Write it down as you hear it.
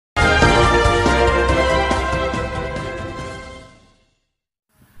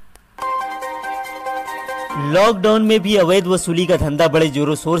Lockdown में भी अवैध वसूली का धंधा बड़े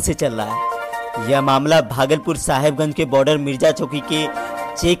जोरों शोर से चल रहा है। यह मामला भागलपुर साहेबगंज के बॉर्डर मिर्जा चौकी के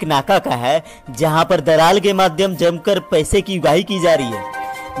चेक नाका का है, जहां पर दलाल के माध्यम जमकर पैसे की उगाही की जा रही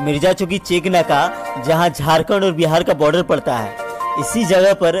है। मिर्जा चौकी चेक नाका जहां झारखंड और बिहार का बॉर्डर पड़ता है, इसी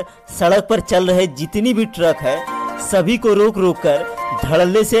जगह पर सड़क पर चल रहे जितनी भी ट्रक है सभी को रोक रोक कर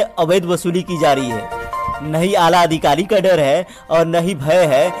धड़ल्ले से अवैध वसूली की जा रही है। न ही आला अधिकारी का डर है और न ही भय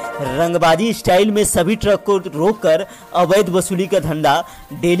है। रंगबाजी स्टाइल में सभी ट्रक को रोककर अवैध वसूली का धंधा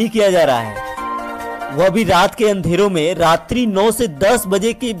डेली किया जा रहा है, वह भी रात के अंधेरों में। रात्रि 9 से 10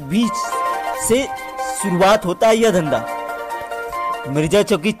 बजे के बीच से शुरुआत होता है यह धंधा। मिर्जा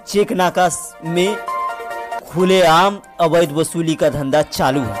चौकी चेक नाका में खुलेआम अवैध वसूली का धंधा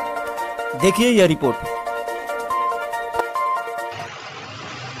चालू है। देखिए यह रिपोर्ट।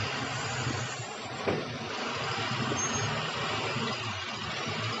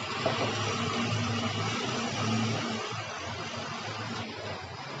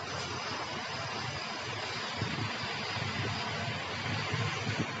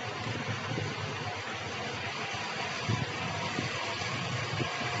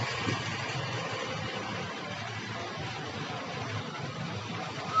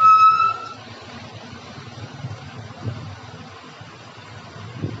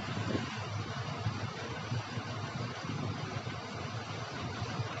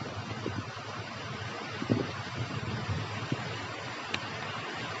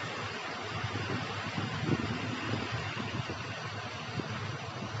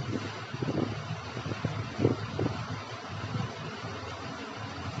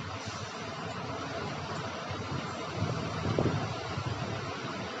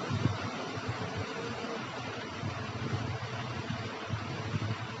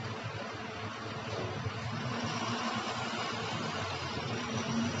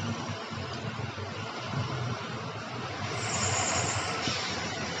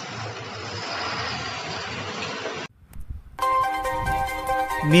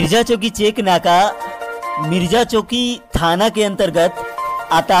 मिर्जा चौकी चेक नाका मिर्जा चौकी थाना के अंतर्गत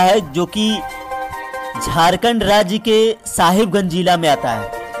आता है, जो कि झारखंड राज्य के साहिबगंज जिला में आता है।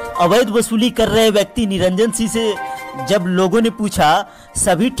 अवैध वसूली कर रहे व्यक्ति निरंजन सिंह से जब लोगों ने पूछा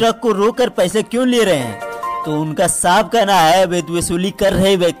सभी ट्रक को रोककर पैसे क्यों ले रहे हैं, तो उनका साफ कहना है अवैध वसूली कर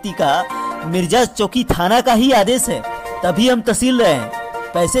रहे व्यक्ति का मिर्जा चौकी थाना का ही आदेश है, तभी हम तहसील रहे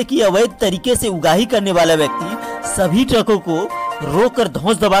हैं। पैसे की अवैध तरीके से उगाही करने वाला व्यक्ति सभी ट्रकों को रोक कर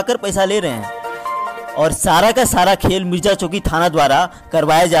धौंस दबाकर पैसा ले रहे हैं और सारा का सारा खेल मिर्जा चौकी थाना द्वारा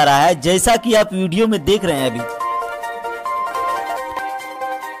करवाया जा रहा है, जैसा कि आप वीडियो में देख रहे हैं अभी।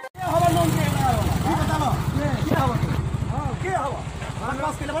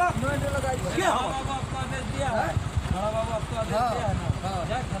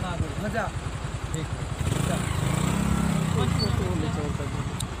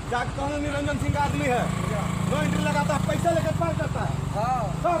 निरंजन सिंह का आदमी है, नो एंट्री लगाता है, पैसा लेकर पार करता है।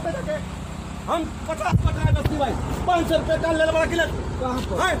 हाँ, पैसा हम 50 पटाए 10 भाई 500 रुपये का ले बड़ा किलो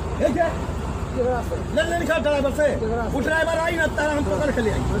ले निकाल ड्राइवर से। वो ड्राइवर आई ना तारा हम पकड़ के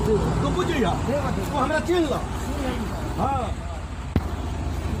ले आई, तो बुझ लिया वो हमरा चिन्ह ला। हाँ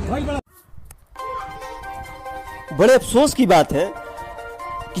भाई, बड़े अफसोस की बात है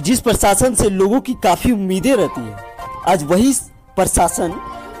कि जिस प्रशासन से लोगों की काफी उम्मीदें रहती है, आज वही प्रशासन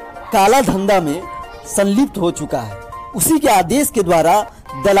काला धंधा में संलिप्त हो चुका है। उसी के आदेश के द्वारा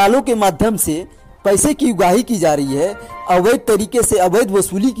दलालों के माध्यम से पैसे की उगाही की जा रही है, अवैध तरीके से अवैध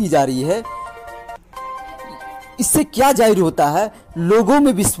वसूली की जा रही है। इससे क्या जाहिर होता है, लोगों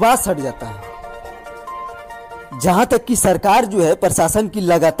में विश्वास हट जाता है। जहां तक कि सरकार जो है प्रशासन की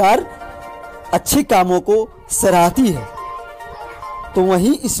लगातार अच्छे कामों को सराहती है, तो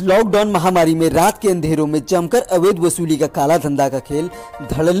वहीं इस लॉकडाउन महामारी में रात के अंधेरों में जमकर अवैध वसूली का काला धंधा का खेल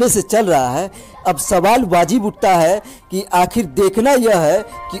धड़ल्ले से चल रहा है। अब सवाल वाजिब उठता है कि आखिर देखना यह है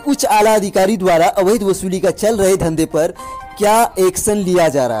कि उच्च आला अधिकारी द्वारा अवैध वसूली का चल रहे धंधे पर क्या एक्शन लिया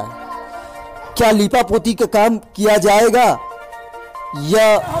जा रहा है। क्या लीपापोती का काम किया जाएगा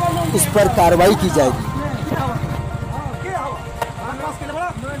या उस पर कार्रवाई की जाएगी। हाँ,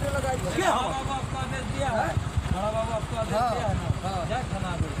 हाँ, हाँ,